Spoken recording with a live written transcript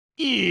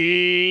It's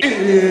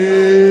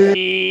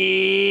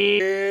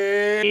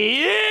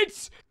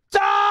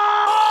time!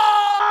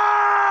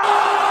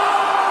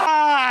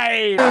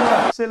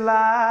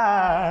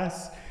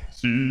 Silas.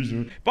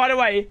 By the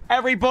way,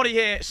 everybody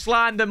here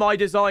slander my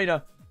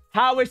designer.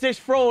 How is this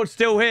fraud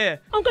still here?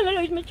 I'm gonna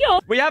lose my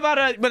job. We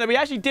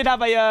actually did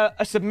have a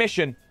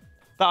submission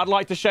that I'd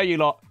like to show you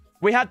lot.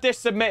 We had this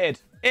submitted.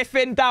 If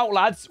in doubt,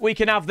 lads, we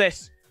can have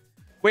this.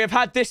 We have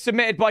had this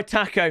submitted by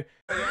Taco.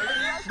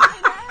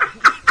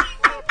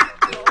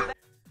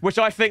 Which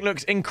I think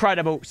looks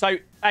incredible. So,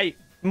 hey,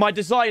 my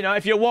designer,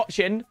 if you're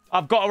watching,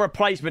 I've got a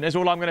replacement is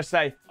all I'm going to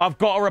say. I've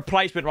got a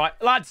replacement, right?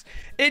 Lads,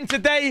 in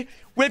today,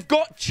 we've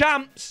got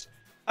champs.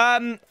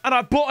 And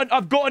I've got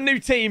a new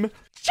team.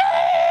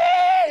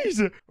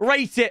 Jeez!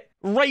 Rate it.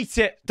 Rate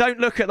it. Don't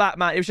look at that,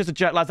 man. It was just a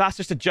joke, lads. That's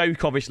just a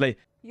joke, obviously.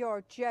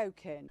 You're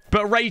joking.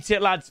 But rate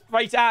it, lads.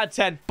 Rate it out of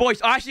 10. Boys,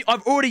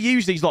 I've already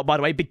used these lot, by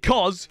the way,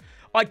 because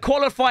I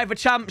qualified for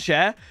champs,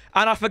 yeah,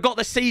 and I forgot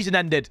the season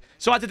ended.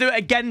 So I had to do it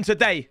again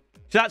today.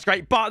 So that's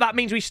great. But that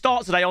means we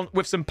start today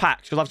with some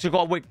packs, because I've just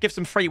got to give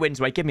some free wins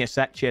away. Give me a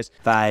sec. Cheers.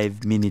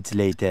 5 minutes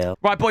later.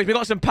 Right, boys, we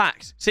got some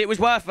packs. See, it was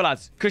worth it,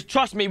 lads. Because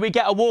trust me, we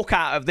get a walk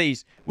out of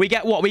these. We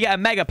get what? We get a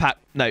mega pack.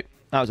 No,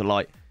 that was a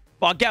lie.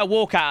 But I'll get a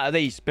walk out of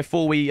these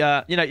before we,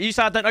 you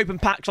said I don't open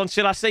packs on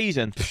Silas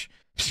season.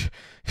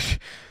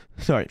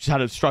 Sorry, just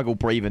had a struggle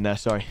breathing there.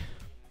 Sorry.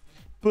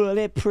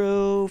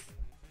 Bulletproof.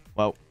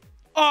 Well.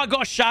 Oh, I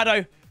got a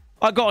shadow.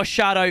 I got a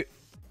shadow.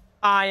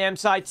 I am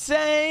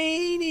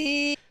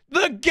Titanium.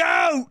 The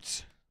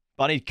GOAT.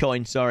 I need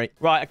coins, sorry.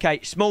 Right,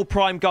 okay. Small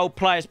prime gold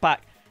players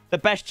pack. The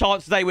best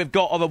chance today we've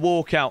got of a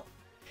walkout.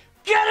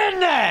 Get in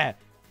there.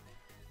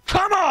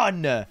 Come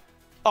on.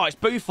 Oh, it's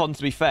Buffon,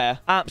 to be fair.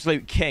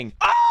 Absolute king.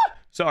 Ah!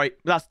 Sorry,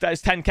 that's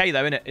 10k,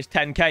 though, isn't it? It's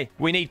 10k.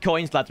 We need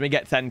coins, lads, when we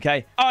get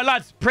 10k. All right,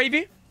 lads,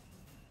 preview.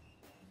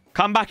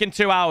 Come back in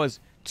 2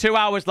 hours. 2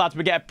 hours, lads,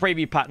 we get a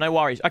preview pack. No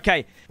worries.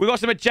 Okay, we've got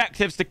some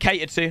objectives to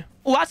cater to.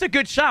 Oh, that's a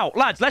good shout.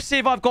 Lads, let's see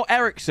if I've got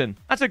Ericsson.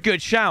 That's a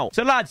good shout.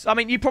 So, lads, I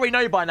mean, you probably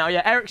know by now,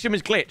 yeah, Ericsson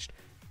was glitched.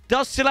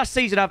 Does Silas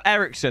season have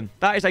Ericsson?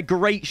 That is a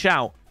great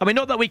shout. I mean,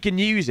 not that we can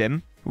use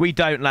him. We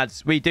don't,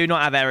 lads. We do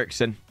not have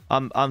Ericsson.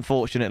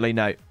 Unfortunately,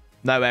 no.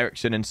 No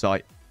Ericsson in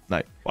sight.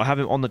 No. I have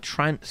him on the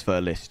transfer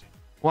list.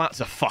 Well, that's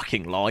a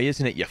fucking lie,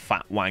 isn't it, you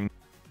fat wang?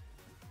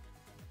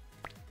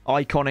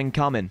 Icon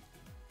incoming.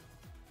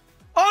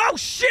 Oh,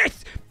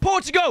 shit!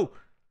 Portugal!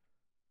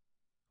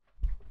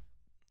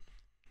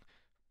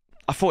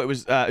 I thought it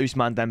was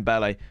Ousmane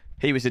Dembele.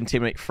 He was in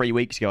Team League 3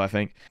 weeks ago, I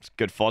think. It's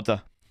good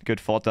fodder. Good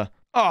fodder.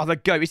 Oh, the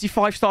GOAT. Is he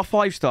 5-star,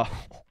 5-star?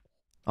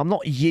 I'm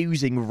not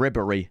using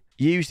Ribery.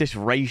 Use this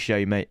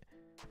ratio, mate.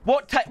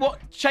 What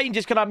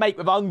changes can I make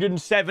with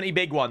 170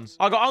 big ones?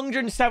 I got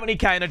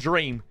 170k in a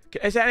dream.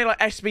 Is there any, like,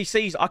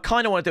 SBCs? I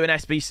kind of want to do an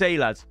SBC,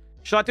 lads.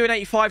 Should I do an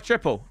 85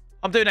 triple?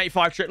 I'm doing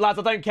 85 triple. Lads,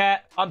 I don't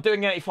care. I'm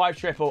doing an 85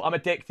 triple. I'm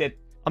addicted.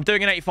 I'm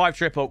doing an 85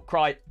 triple.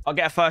 Cry. I'll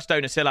get a first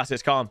donor. Silas,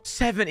 it's calm.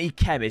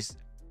 70k is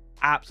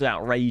absolutely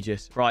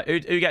outrageous. Right,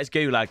 who gets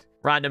gulagged?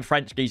 Random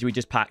French geezer we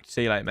just packed.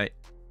 See you later, mate.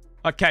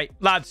 Okay,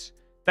 lads.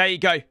 There you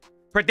go.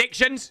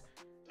 Predictions.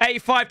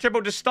 85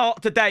 triple to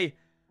start today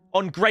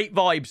on Great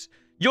Vibes.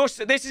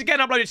 This is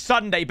getting uploaded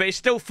Sunday, but it's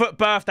still foot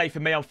birthday for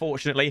me,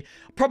 unfortunately.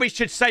 Probably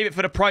should save it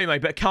for the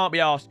promo, but it can't be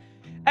asked.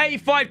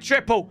 85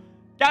 triple.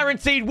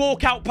 Guaranteed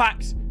walkout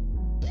packs.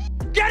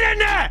 Get in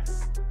there!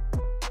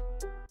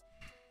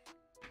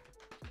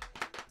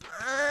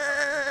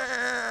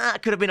 That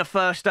could have been a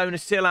first donor,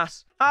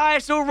 Silas. Ah,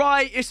 it's all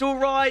right. It's all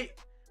right.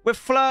 We're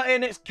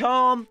flirting. It's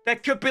calm. There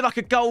could be like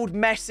a gold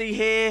Messi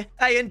here.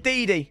 Hey, and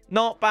Didi.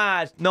 Not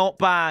bad. Not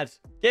bad.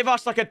 Give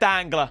us like a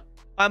dangler.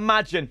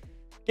 Imagine.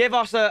 Give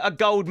us a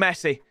gold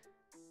Messi.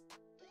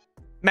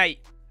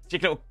 Mate.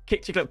 Cheeky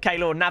little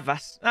Keylor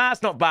Navas.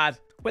 That's not bad.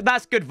 But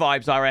that's good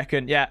vibes, I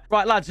reckon. Yeah.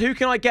 Right, lads. Who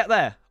can I get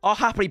there? I'll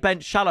happily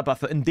bench Chalobah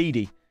for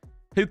Ndidi.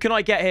 Who can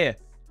I get here?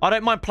 I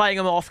don't mind playing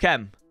him off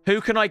chem.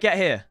 Who can I get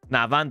here?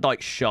 Nah, Van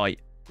Dijk's shite.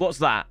 What's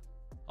that?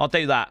 I'll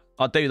do that.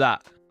 I'll do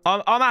that.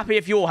 I'm happy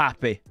if you're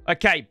happy.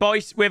 Okay,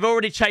 boys, we've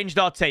already changed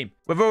our team.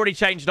 We've already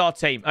changed our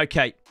team.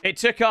 Okay. It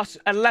took us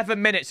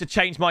 11 minutes to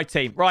change my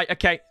team. Right,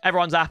 okay.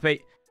 Everyone's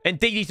happy.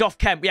 Ndidi's off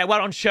chem. Yeah,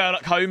 well on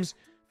Sherlock Holmes.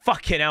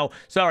 Fucking hell.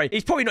 Sorry.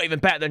 He's probably not even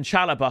better than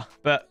Chalobah,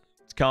 but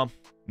it's calm.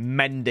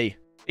 Mendy.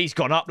 He's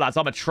gone up, lads.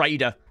 I'm a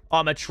trader.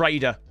 I'm a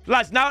trader.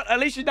 Lads, now, at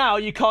least now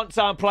you can't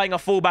say I'm playing a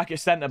fullback at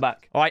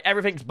centre-back. All right,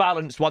 everything's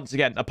balanced once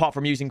again, apart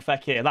from using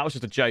Fekir. That was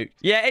just a joke.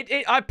 Yeah,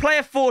 I play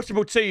a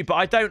 4-triple 2, but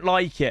I don't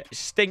like it. It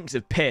stinks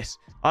of piss.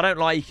 I don't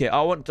like it.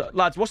 I want to...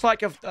 Lads, what's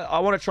like if... I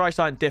want to try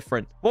something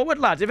different. What would,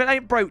 lads, if it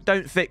ain't broke,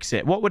 don't fix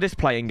it. What would this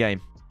playing game?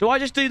 Do I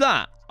just do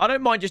that? I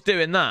don't mind just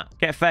doing that.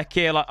 Get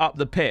Fekir, like, up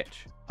the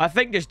pitch. I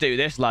think just do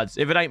this, lads.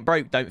 If it ain't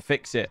broke, don't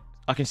fix it.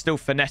 I can still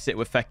finesse it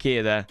with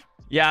Fekir there.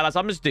 Yeah, lads,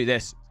 I'm just do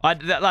this.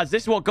 Lads,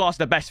 this is what got us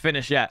the best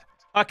finish yet.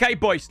 Okay,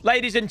 boys,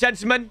 ladies and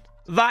gentlemen,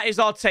 that is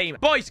our team.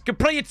 Boys,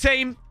 complete your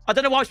team. I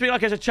don't know why it's been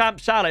like it's a champ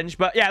challenge,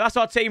 but yeah, that's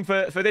our team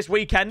for this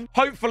weekend.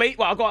 Hopefully,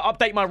 well, I've got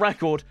to update my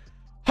record.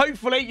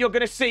 Hopefully, you're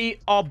going to see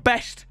our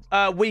best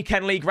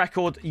weekend league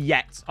record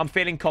yet. I'm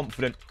feeling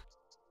confident.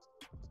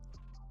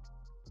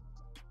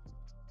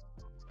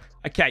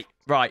 Okay,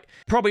 right.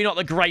 Probably not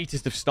the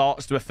greatest of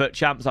starts to a foot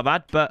champs I've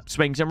had, but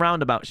swings and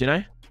roundabouts, you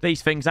know?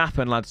 These things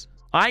happen, lads.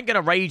 I ain't going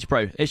to rage,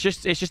 bro. It's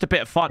just a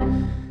bit of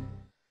fun.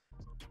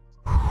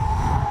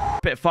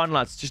 Bit of fun,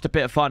 lads. Just a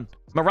bit of fun.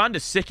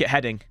 Miranda's sick at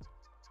heading.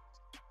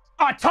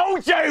 I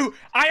told you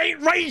I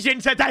ain't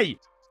raging today.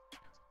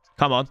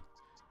 Come on.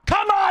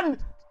 Come on!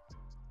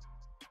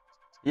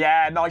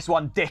 Yeah, nice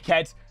one,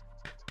 dickhead.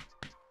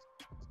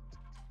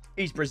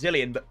 He's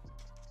Brazilian, but...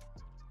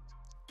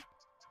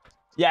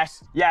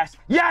 Yes, yes,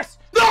 yes!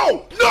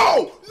 No!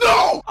 No!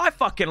 No! I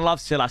fucking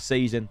love Silas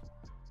season.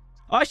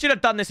 I should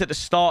have done this at the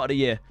start of the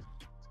year.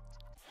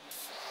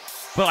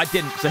 But I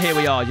didn't, so here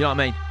we are, you know what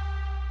I mean?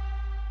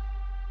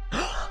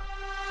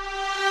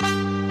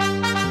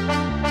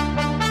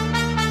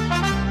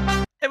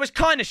 It was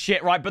kind of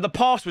shit, right? But the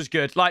pass was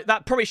good. Like,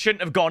 that probably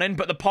shouldn't have gone in,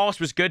 but the pass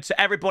was good, so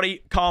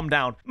everybody calm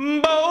down.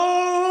 Botius!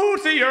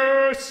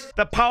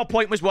 The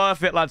PowerPoint was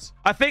worth it, lads.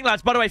 I think,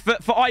 lads, by the way,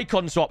 for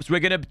icon swaps, we're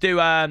going to do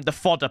the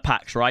fodder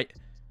packs, right?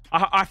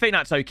 I think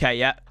that's okay,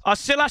 yeah. Are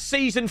Silas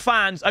season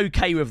fans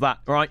okay with that,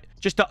 right?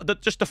 Just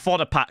the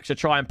fodder packs to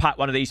try and pack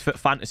one of these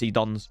fantasy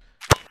dons.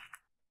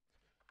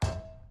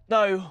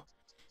 No.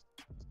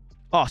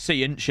 Oh,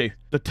 see, isn't you?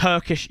 The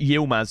Turkish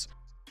Yilmaz.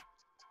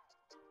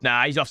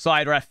 Nah, he's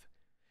offside, ref.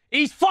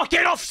 He's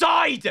fucking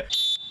offside!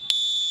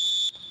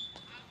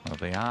 Well,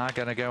 they are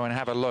going to go and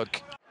have a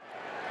look.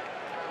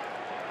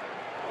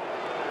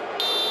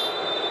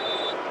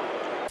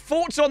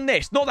 Thoughts on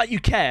this? Not that you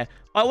care.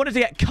 I wanted to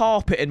get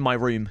carpet in my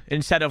room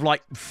instead of,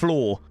 like,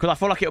 floor. Because I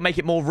feel like it'll make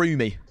it more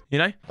roomy, you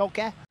know? Don't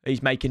care.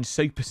 He's making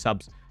super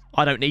subs.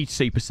 I don't need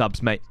super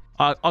subs, mate.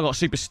 I got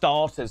super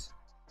starters.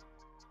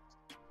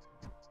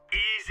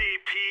 Easy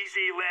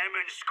peasy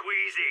lemon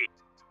squeezy.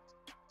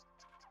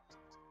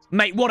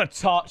 Mate, what a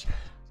touch.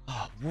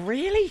 Oh,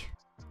 really?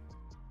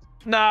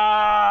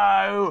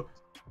 No!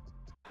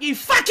 You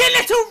fucking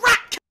little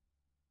rat!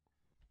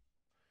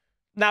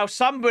 Now,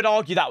 some would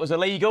argue that was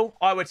illegal.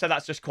 I would say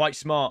that's just quite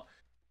smart.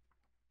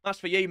 That's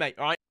for you, mate,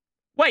 all right?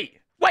 Wait,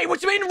 what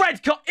do you mean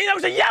red card? That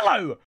was a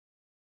yellow!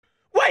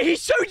 Wait, he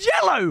showed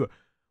yellow!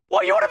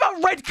 What are you on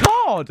about red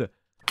card?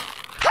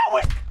 How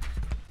is...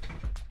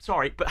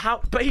 Sorry, but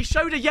how... But he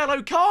showed a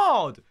yellow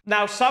card!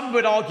 Now, some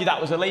would argue that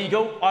was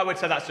illegal. I would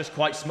say that's just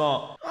quite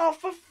smart. Oh,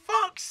 for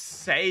fuck's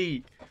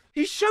sake.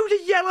 He showed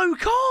a yellow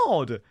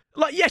card!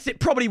 Like, yes, it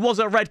probably was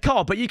a red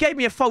card, but you gave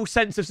me a false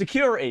sense of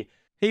security.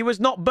 He was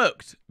not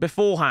booked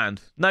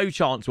beforehand. No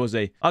chance, was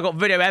he? I got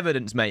video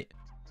evidence, mate.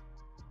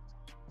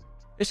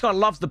 This guy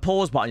loves the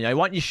pause button, you know.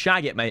 Why don't you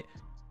shag it, mate?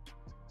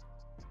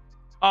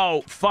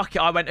 Oh, fuck it.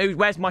 I went,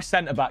 where's my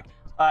centre-back?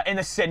 In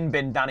the sin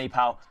bin, Danny,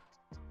 pal.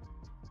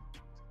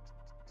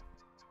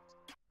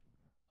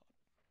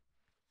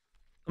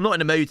 I'm not in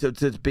the mood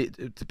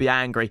to be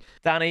angry.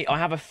 Danny, I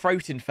have a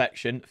throat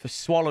infection for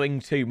swallowing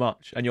too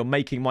much, and you're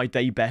making my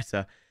day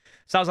better.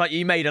 Sounds like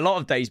you made a lot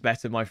of days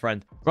better, my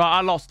friend. Right,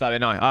 I lost, though,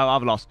 didn't I?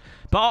 I've lost.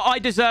 But I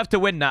deserve to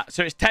win that,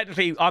 so it's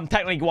technically... I'm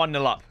technically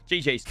 1-0 up.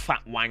 GG's.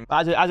 Fat wang.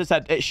 As I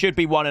said, it should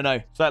be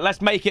 1-0. So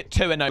let's make it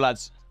 2-0,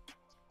 lads.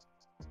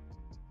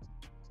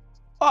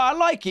 Oh, I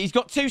like it. He's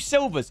got 2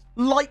 silvers.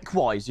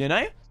 Likewise, you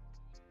know?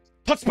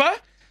 Hotspur?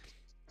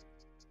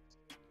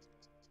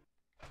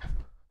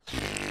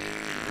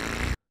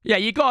 Yeah,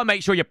 you got to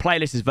make sure your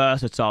playlist is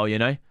versatile, you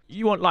know?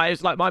 You want, like,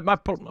 it's like my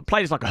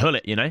playlist is like a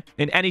hullet, you know?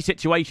 In any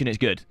situation, it's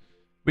good.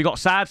 We got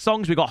sad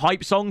songs, we got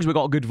hype songs, we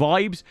got good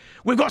vibes.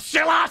 We've got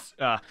Silas!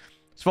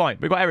 It's fine.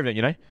 We got everything,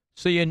 you know?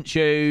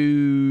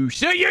 Suyunchu.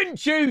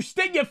 Suyunchu!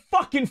 Stick your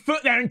fucking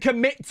foot there and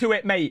commit to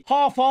it, mate.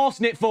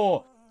 Half-arsing it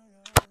for.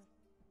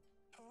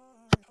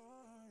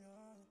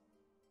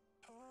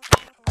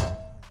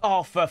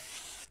 Oh, for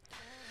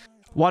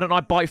why don't I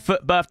buy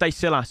foot birthday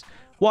Silas?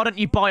 Why don't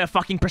you buy a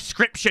fucking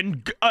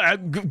prescription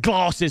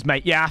glasses,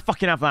 mate? Yeah, I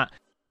fucking have that.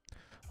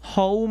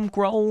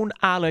 Homegrown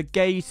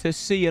alligator.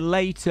 See you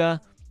later.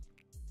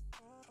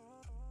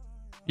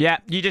 Yeah,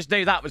 you just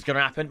knew that was going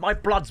to happen. My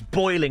blood's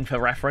boiling for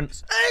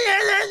reference.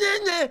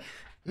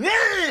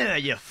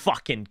 You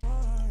fucking...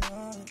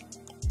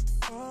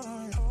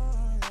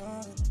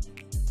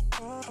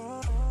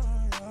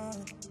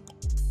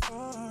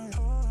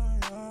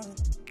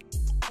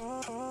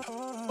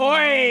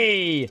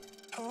 Oi!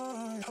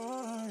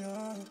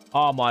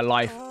 Oh, my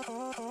life.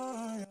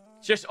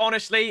 Just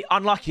honestly,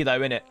 unlucky though,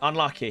 innit?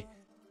 Unlucky.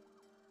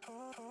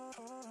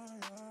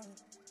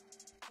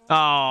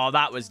 Oh,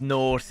 that was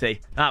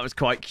naughty. That was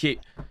quite cute.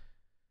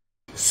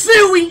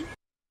 Suey!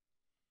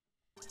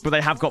 But they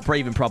have got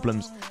breathing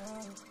problems.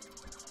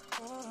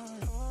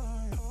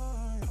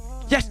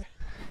 Yes!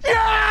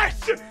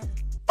 Yes!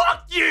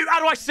 Fuck you! How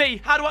do I see?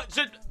 How do I...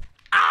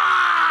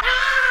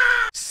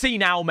 Ah! See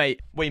now,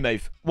 mate. We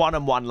move.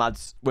 1-1,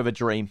 lads, with a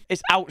dream.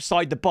 It's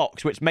outside the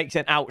box, which makes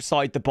an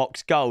outside the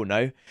box goal,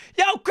 no?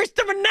 Yo,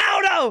 Cristiano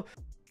Ronaldo!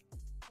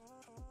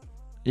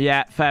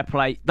 Yeah, fair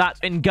play. That's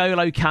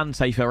N'Golo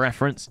Kante for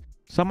reference.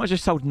 Someone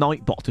just told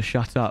Nightbot to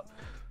shut up.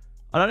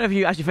 I don't know if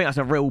you actually think that's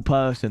a real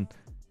person.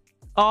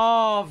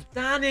 Oh,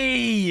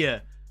 Danny.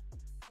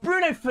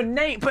 Bruno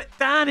Fernandes, but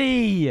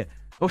Danny.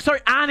 Oh,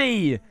 sorry,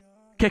 Annie.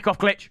 Kick-off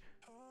glitch.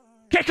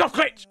 Kick-off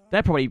glitch.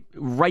 They're probably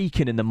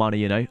raking in the money,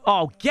 you know.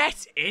 Oh,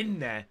 get in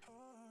there.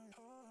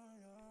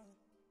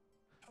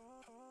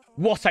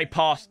 What a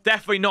pass.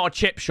 Definitely not a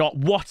chip shot.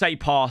 What a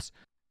pass.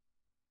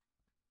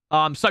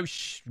 I'm so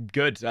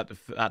good at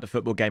the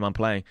football game I'm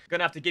playing.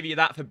 Gonna have to give you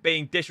that for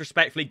being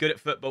disrespectfully good at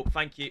football.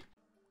 Thank you.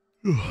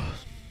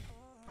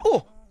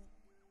 Oh!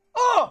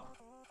 Oh!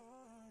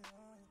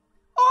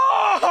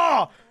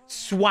 Oh!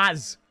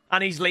 Swaz.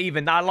 And he's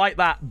leaving. I like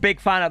that.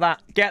 Big fan of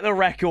that. Get the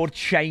record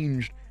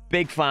changed.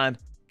 Big fan.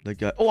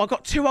 Oh, I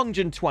got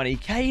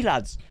 220k,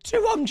 lads.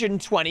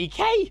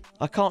 220k.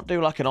 I can't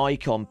do like an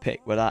icon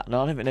pick with that.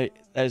 No, I don't even know.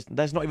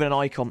 There's not even an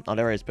icon. Oh,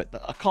 there is, but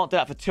I can't do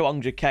that for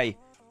 200k.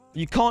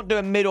 You can't do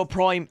a mid or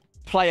prime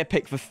player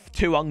pick for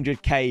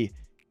 200k,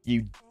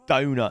 you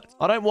donut.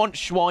 I don't want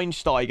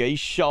Schweinsteiger. He's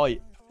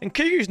shite. And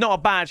Kugu's not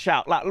a bad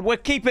shout. Like, we'll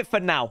keep it for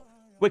now.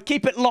 We'll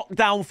keep it locked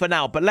down for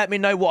now. But let me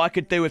know what I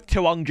could do with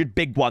 200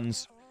 big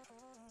ones.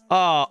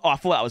 Oh, I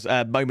thought that was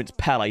Moments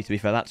Pele, to be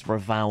fair. That's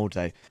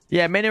Rivaldo.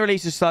 Yeah, mini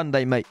releases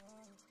Sunday, mate.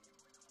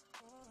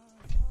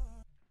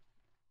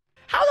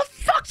 How the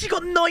fuck's he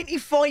got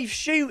 95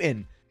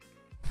 shooting?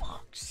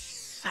 Fuck's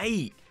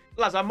sake.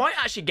 Lads, I might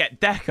actually get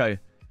Deco.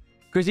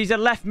 Because he's a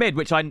left mid,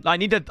 which I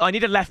need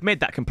a left mid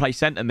that can play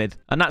centre mid.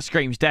 And that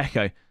screams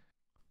Deco.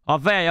 Oh,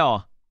 there you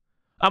are.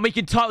 And we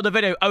can title the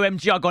video,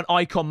 OMG, I got an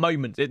icon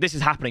moment. This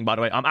is happening, by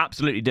the way. I'm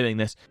absolutely doing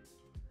this.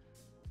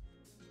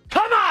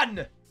 Come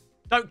on!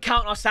 Don't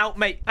count us out,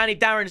 mate. Danny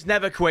Darren's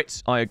never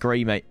quits. I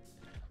agree, mate.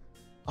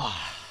 Oh.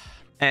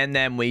 And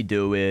then we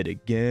do it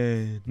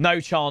again. No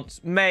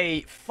chance.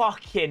 Mate,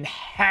 fucking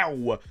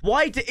hell.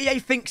 Why do EA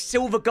think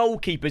silver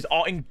goalkeepers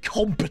are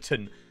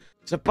incompetent?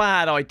 It's a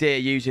bad idea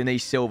using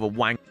these silver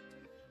wank.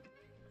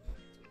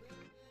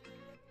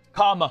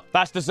 Karma.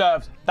 That's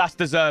deserved. That's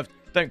deserved.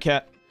 Don't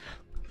care.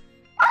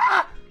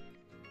 Ah!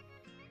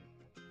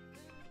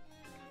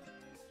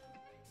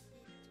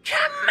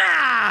 Come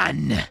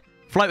on!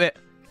 Float it.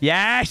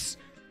 Yes!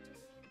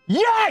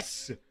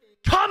 Yes!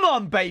 Come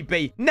on,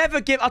 baby! Never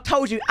give... I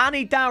told you,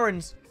 Danny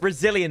Darren's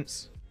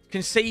resilience.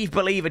 Conceive,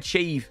 believe,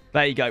 achieve.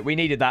 There you go. We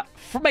needed that.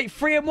 Mate,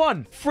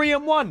 3-1.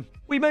 3-1.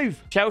 We move.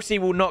 Chelsea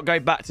will not go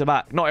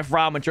back-to-back. Not if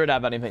Real Madrid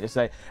have anything to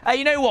say. Hey,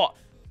 you know what?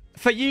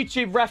 For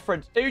YouTube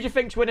reference, who do you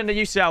think's winning the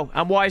UCL?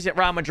 And why is it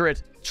Real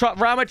Madrid?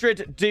 Real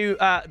Madrid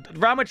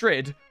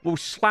will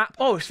slap...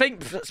 Oh, speaking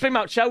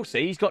about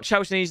Chelsea. He's got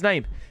Chelsea in his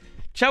name.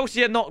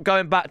 Chelsea are not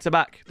going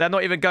back-to-back. They're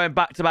not even going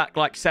back-to-back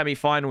like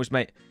semi-finals,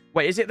 mate.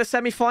 Wait, is it the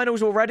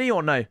semi-finals already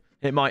or no?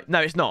 It might. No,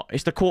 it's not.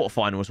 It's the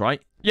quarter-finals,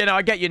 right? Yeah, no,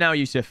 I get you now,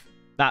 Yusuf.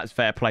 That's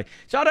fair play.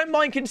 So I don't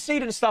mind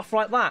conceding stuff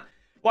like that.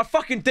 Well, I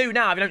fucking do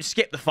now if you don't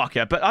skip the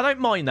fucker. But I don't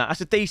mind that.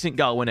 That's a decent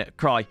goal, isn't it?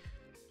 Cry.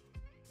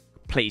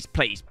 Please,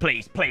 please,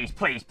 please, please,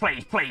 please,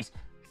 please, please.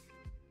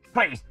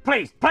 Please,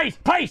 please, please,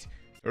 please.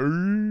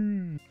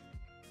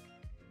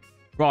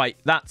 Right,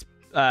 that's,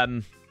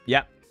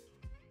 yeah.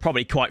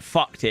 Probably quite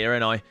fucked here,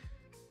 ain't I?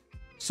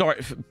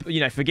 Sorry, you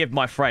know, forgive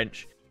my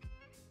French.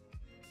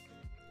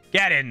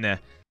 Get in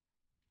there.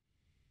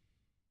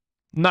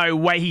 No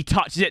way he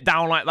touches it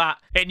down like that.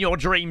 In your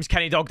dreams,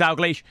 Kenny Dog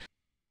Dalglish.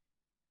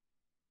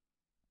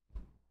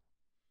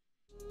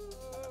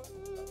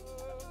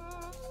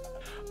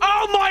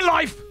 Oh, my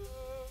life!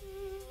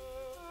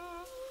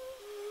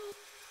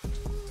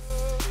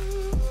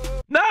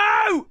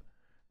 No!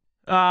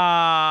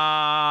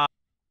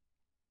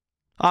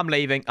 I'm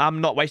leaving.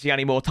 I'm not wasting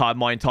any more time,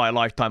 my entire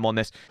lifetime on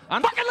this.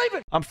 I'm fucking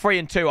leaving! I'm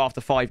 3-2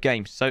 after 5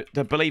 games, so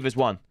the believers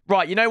won.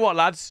 Right, you know what,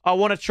 lads? I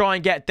want to try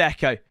and get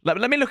Deco.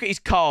 Let me look at his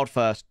card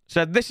first.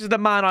 So this is the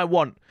man I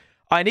want.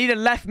 I need a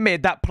left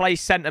mid that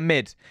plays centre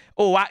mid.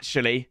 Oh,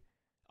 actually,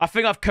 I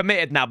think I've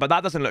committed now, but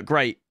that doesn't look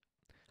great.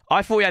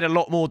 I thought he had a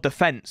lot more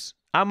defense.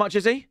 How much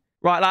is he?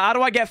 Right, like, how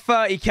do I get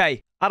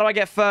 30k? How do I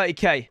get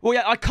 30k? Well,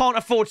 yeah, I can't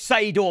afford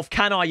Seedorf,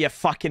 can I, you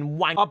fucking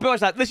wank? I'll be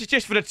honest, like, this is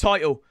just for the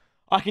title.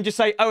 I can just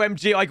say,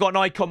 OMG, I got an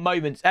icon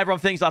moment. Everyone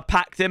thinks I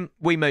packed him.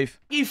 We move.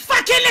 You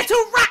fucking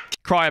little rat!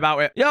 Cry about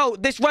it. Yo,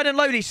 this red and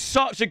load is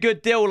such a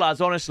good deal,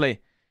 lads, honestly.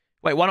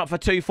 Wait, one up for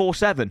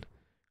 247.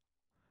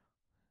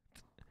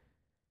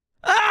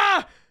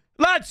 Ah!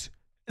 Lads!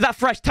 Is that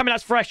fresh? Tell me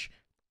that's fresh.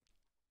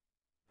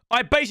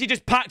 I basically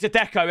just packed a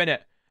deco,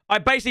 innit? I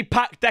basically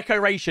packed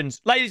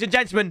decorations. Ladies and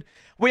gentlemen,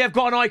 we have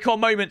got an icon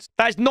moment.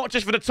 That is not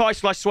just for the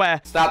title, I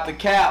swear. Stop the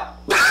cap.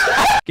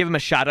 Give him a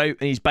shadow, and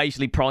he's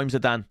basically prime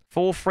Zidane.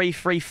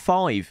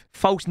 4-3-3-5.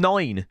 False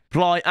 9.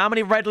 Fly. How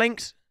many red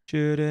links?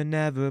 Shoulda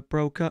never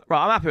broke up.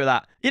 Right, I'm happy with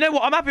that. You know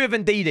what? I'm happy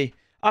with Ndidi.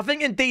 I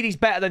think Ndidi's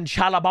better than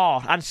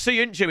Chalabar, and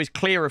Suyuncu is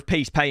clear of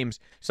Peace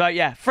Pames. So,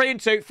 yeah,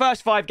 3-2.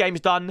 First 5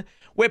 games done.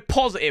 We're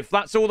positive.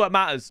 That's all that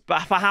matters.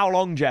 But for how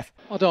long, Jeff?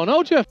 I don't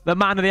know, Jeff. The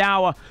man of the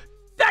hour.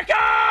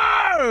 Deco!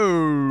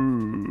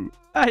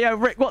 Hey, yo,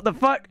 Rick, what the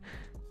fuck?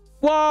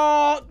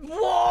 What?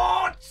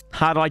 What?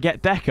 How do I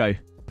get Deco?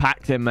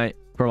 Packed him, mate.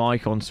 From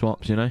icon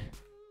swaps, you know?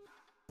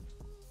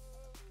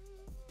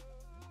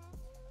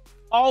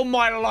 Oh,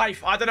 my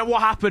life. I don't know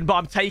what happened, but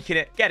I'm taking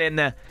it. Get in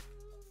there.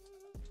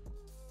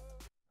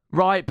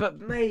 Right, but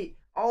mate,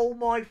 oh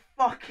my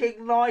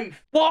fucking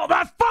life. What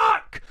the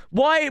fuck?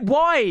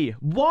 Why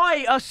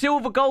are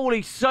silver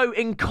goalies so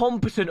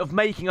incompetent of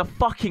making a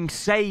fucking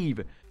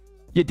save?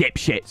 You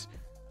dipshits.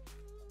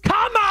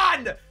 Come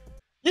on!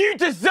 You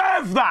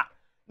deserve that.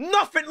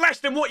 Nothing less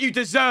than what you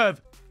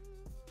deserve.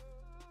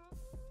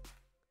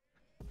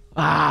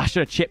 Ah, I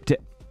should have chipped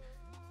it.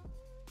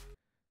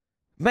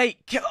 Mate,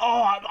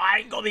 I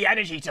ain't got the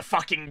energy to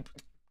fucking...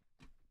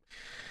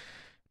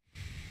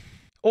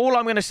 All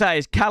I'm going to say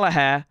is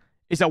Callagher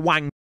is a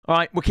wang. All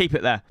right, we'll keep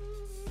it there.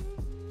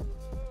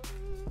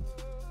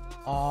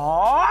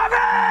 Oh,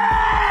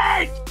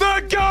 mate!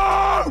 The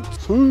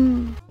GOAT!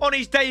 On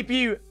his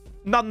debut,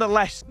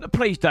 nonetheless.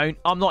 Please don't.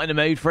 I'm not in the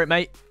mood for it,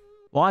 mate.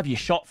 Why have you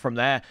shot from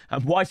there?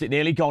 And why is it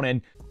nearly gone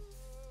in?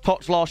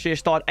 Tots last year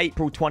started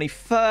April 23rd.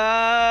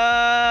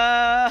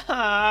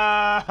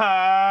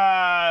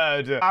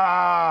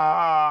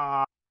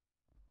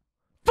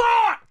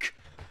 Fuck!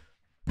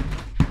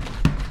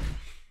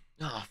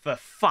 Oh, for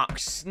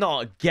fuck's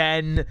not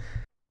again.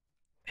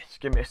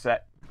 Just give me a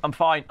sec. I'm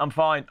fine. I'm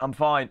fine. I'm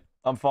fine.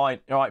 I'm fine.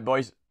 All right,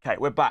 boys. Okay,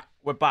 we're back.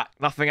 We're back.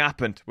 Nothing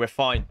happened. We're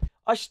fine.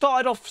 I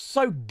started off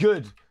so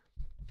good.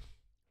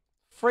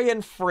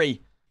 3-3.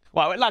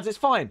 Right, lads, it's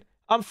fine.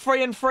 I'm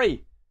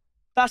 3-3.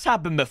 That's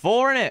happened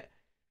before, innit?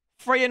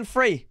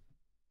 3-3.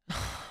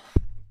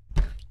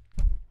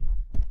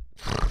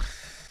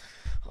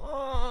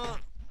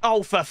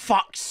 Oh, for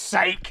fuck's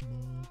sake.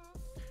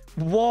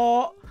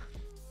 What?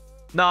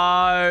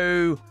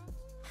 No.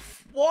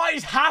 What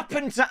has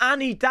happened to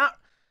Annie?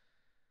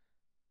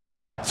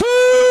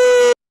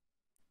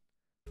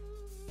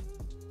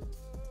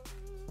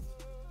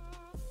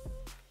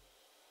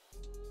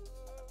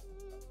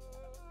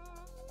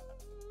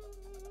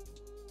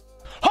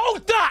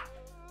 Hold that!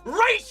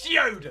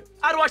 Ratioed!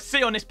 How do I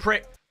see on this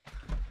prick?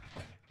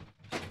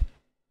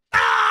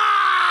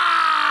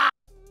 Ah!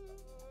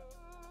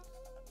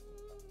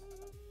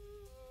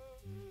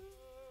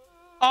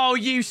 Oh,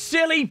 you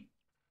silly...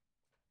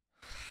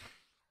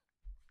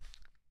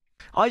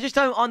 I just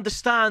don't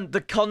understand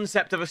the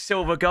concept of a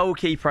silver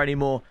goalkeeper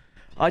anymore.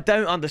 I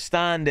don't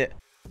understand it.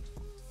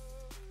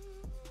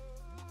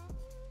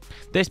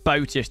 This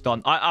boat is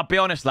done. I'll be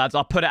honest, lads.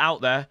 I'll put it out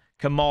there.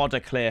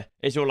 Kamada clear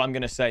is all I'm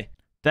going to say.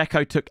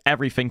 Deco took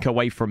everything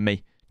away from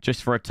me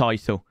just for a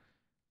title.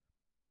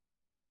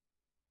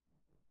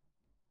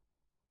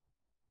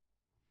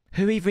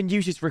 Who even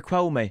uses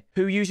Riquelme?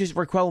 Who uses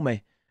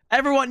Riquelme?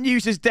 Everyone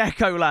uses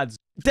Deco, lads.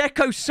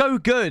 Deco's so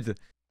good.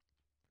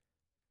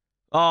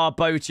 Oh,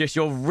 Botius,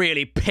 you're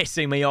really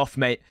pissing me off,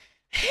 mate.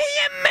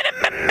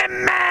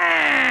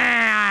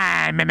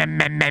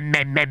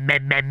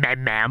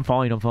 I'm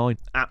fine, I'm fine.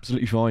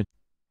 Absolutely fine.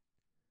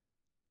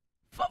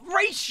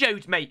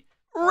 Ratioed, mate.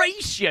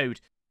 Ratioed.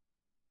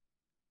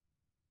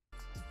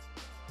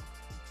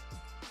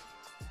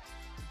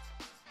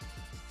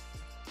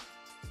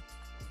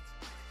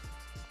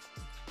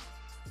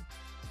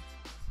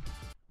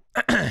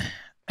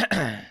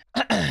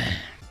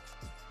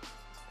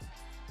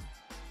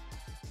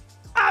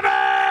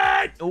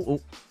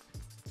 Oh.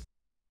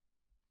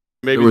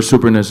 Maybe. It was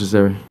super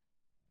necessary.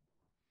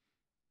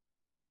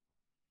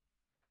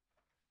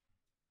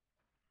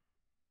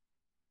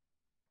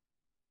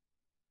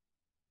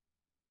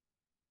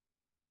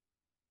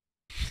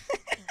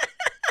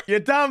 You're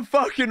damn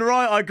fucking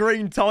right I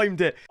green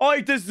timed it. I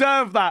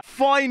deserve that.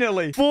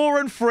 Finally.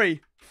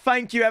 4-3.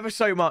 Thank you ever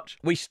so much.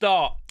 We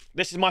start.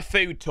 This is my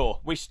food tour.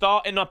 We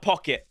start in my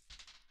pocket.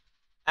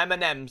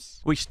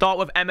 M&M's. We start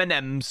with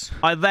M&M's.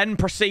 I then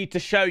proceed to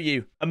show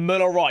you a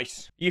Muller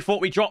Rice. You thought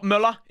we dropped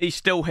Muller? He's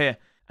still here.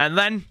 And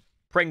then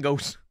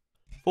Pringles.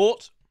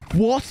 What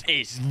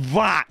is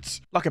that?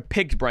 Like a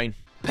pig's brain.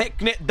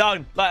 Picnic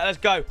done. Let's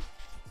go.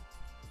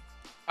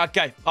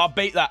 Okay, I'll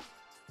beat that.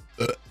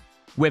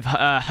 With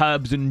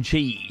herbs and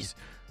cheese.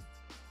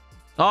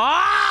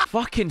 Ah!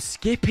 Fucking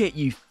skip it,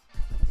 you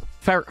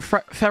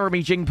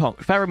Fermi Jing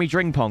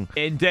Pong.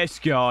 In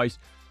disguise.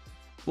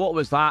 What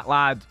was that,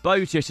 lad?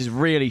 Botius is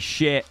really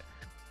shit.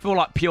 Feel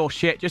like pure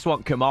shit. Just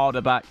want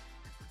Kamada back.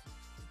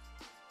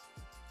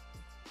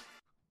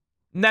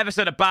 Never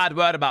said a bad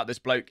word about this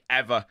bloke,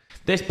 ever.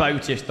 This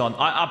Botius done.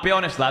 I'll be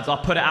honest, lads. I'll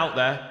put it out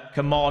there.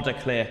 Kamada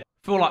clear.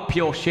 Feel like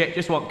pure shit.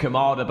 Just want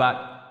Kamada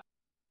back.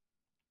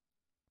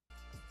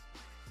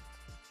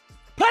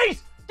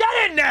 Please,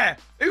 get in there!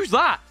 Who's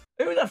that?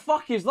 Who the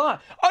fuck is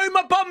that? Oh,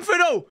 my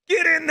Bumfiddle!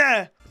 Get in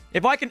there!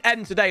 If I can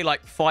end today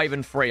like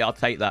 5-3, I'll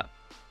take that.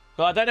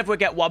 So I don't know if we'll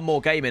get one more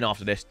game in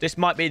after this. This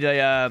might be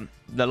the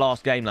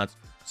last game, lads.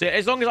 So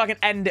as long as I can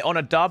end it on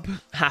a dub,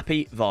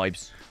 happy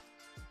vibes.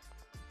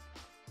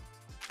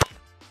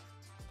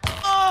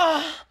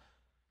 Oh,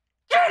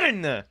 get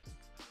in there!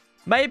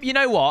 Maybe, you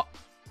know what?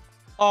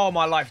 Oh,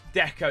 my life.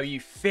 Deco, you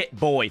fit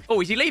boy.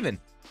 Oh, is he leaving?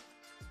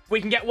 We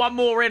can get one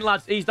more in,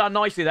 lads. He's done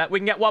nicely there. We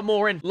can get one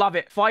more in. Love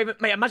it.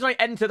 Mate, imagine I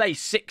end today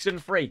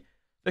 6-3.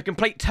 The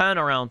complete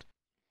turnaround.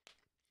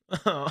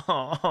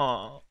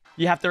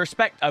 You have to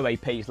respect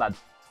OAPs, lads.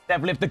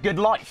 They've lived a good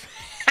life.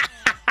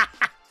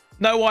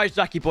 No worries,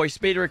 Jackie boy.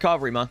 Speed of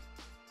recovery, man.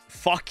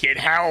 Fucking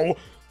hell.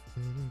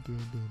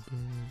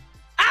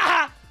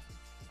 Ah!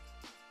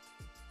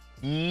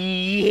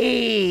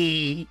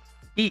 Yeah.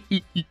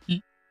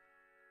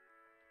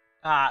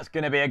 Ah, it's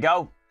going to be a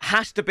goal.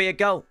 Has to be a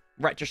goal,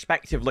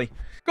 retrospectively.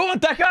 Go on,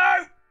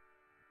 Deco!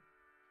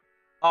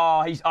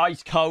 Oh, he's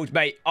ice cold,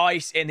 mate.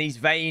 Ice in his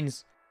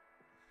veins.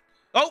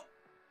 Oh!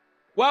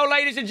 Well,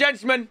 ladies and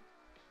gentlemen,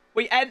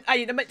 we end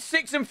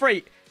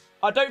 6-3.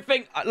 I don't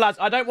think, lads,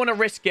 I don't want to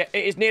risk it.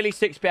 It is nearly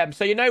 6 p.m.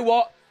 So you know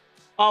what?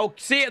 I'll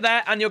see it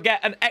there and you'll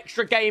get an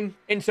extra game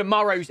in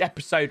tomorrow's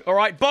episode. All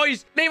right,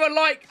 boys, leave a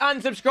like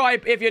and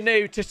subscribe if you're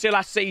new to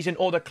Silas Season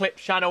or the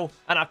Clips channel.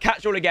 And I'll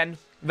catch you all again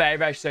very,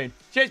 very soon.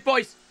 Cheers,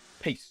 boys.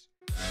 Peace.